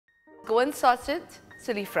Goan sausage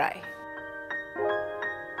chili fry.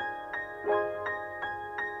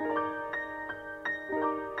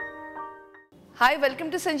 Hi,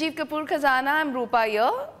 welcome to Sanjeev Kapoor Khazana. I'm Rupa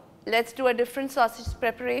here. Let's do a different sausage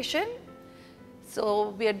preparation. So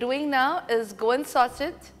we are doing now is Goan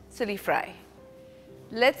sausage chili fry.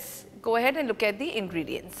 Let's go ahead and look at the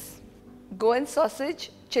ingredients. Goan sausage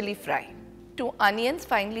chili fry. 2 onions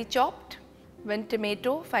finely chopped, 1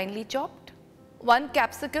 tomato finely chopped, 1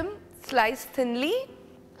 capsicum sliced thinly,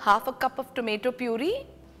 half a cup of tomato puree,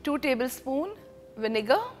 2 tablespoons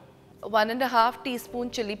vinegar, 1.5 teaspoon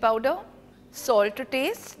chili powder, salt to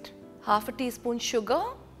taste, half a teaspoon sugar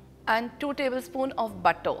and 2 tablespoons of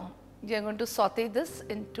butter. We are going to saute this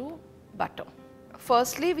into butter.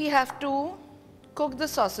 Firstly, we have to cook the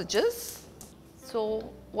sausages.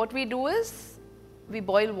 So what we do is we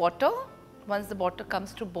boil water. Once the water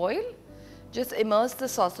comes to boil, just immerse the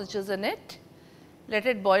sausages in it. Let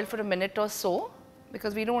it boil for a minute or so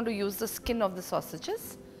because we don't want to use the skin of the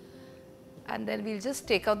sausages. And then we'll just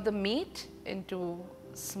take out the meat into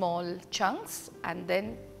small chunks and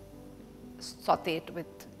then saute it with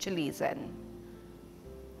chilies and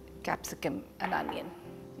capsicum and onion.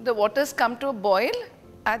 The water's come to a boil.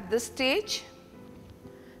 At this stage,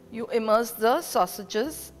 you immerse the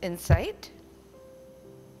sausages inside.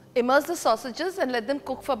 Immerse the sausages and let them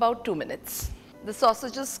cook for about 2 minutes. The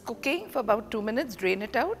sausages cooking for about 2 minutes, drain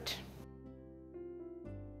it out.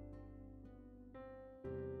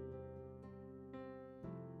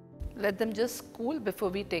 Let them just cool before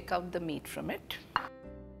we take out the meat from it.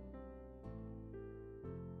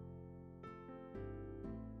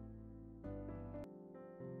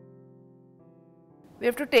 We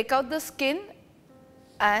have to take out the skin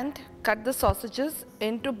and cut the sausages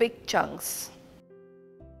into big chunks.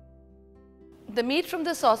 The meat from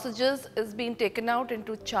the sausages is being taken out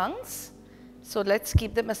into chunks. So let's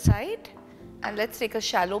keep them aside and let's take a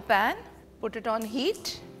shallow pan, put it on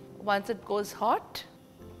heat. Once it goes hot,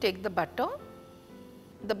 take the butter.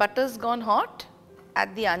 The butter has gone hot.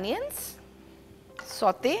 Add the onions,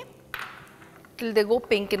 saute till they go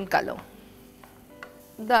pink in color.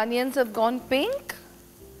 The onions have gone pink.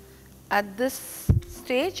 At this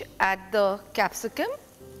stage, add the capsicum.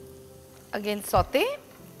 Again saute.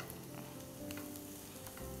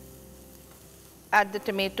 Add the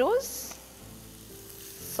tomatoes.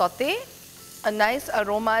 Saute. A nice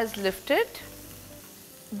aroma is lifted.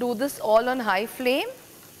 Do this all on high flame.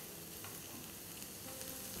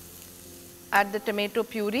 Add the tomato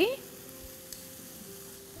puree.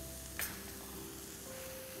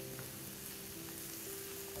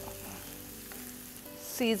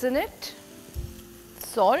 Season it.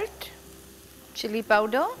 Salt, chili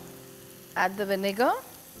powder, add the vinegar,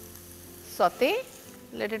 saute,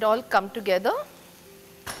 let it all come together.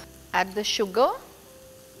 Add the sugar.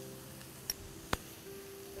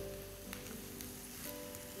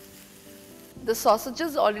 The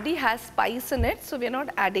sausages already has spice in it, so we are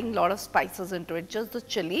not adding a lot of spices into it, just the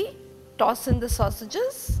chili. Toss in the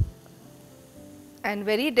sausages and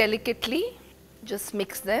very delicately just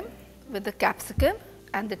mix them with the capsicum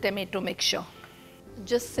and the tomato mixture.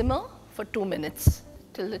 Just simmer for 2 minutes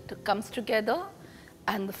till it comes together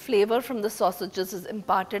and the flavor from the sausages is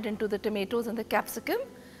imparted into the tomatoes and the capsicum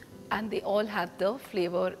and they all have the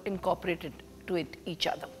flavor incorporated to each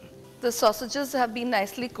other. The sausages have been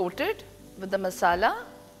nicely coated with the masala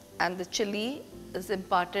and the chili is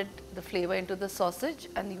imparted the flavor into the sausage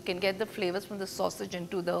and you can get the flavors from the sausage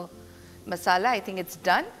into the masala. I think it's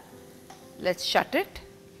done. Let's shut it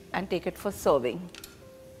and take it for serving.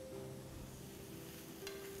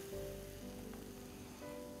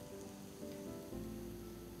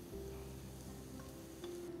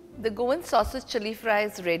 The Goan sausage chili fry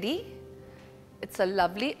is ready. It's a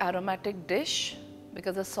lovely aromatic dish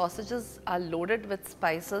because the sausages are loaded with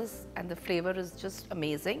spices and the flavor is just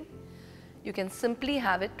amazing. You can simply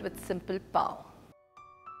have it with simple pav.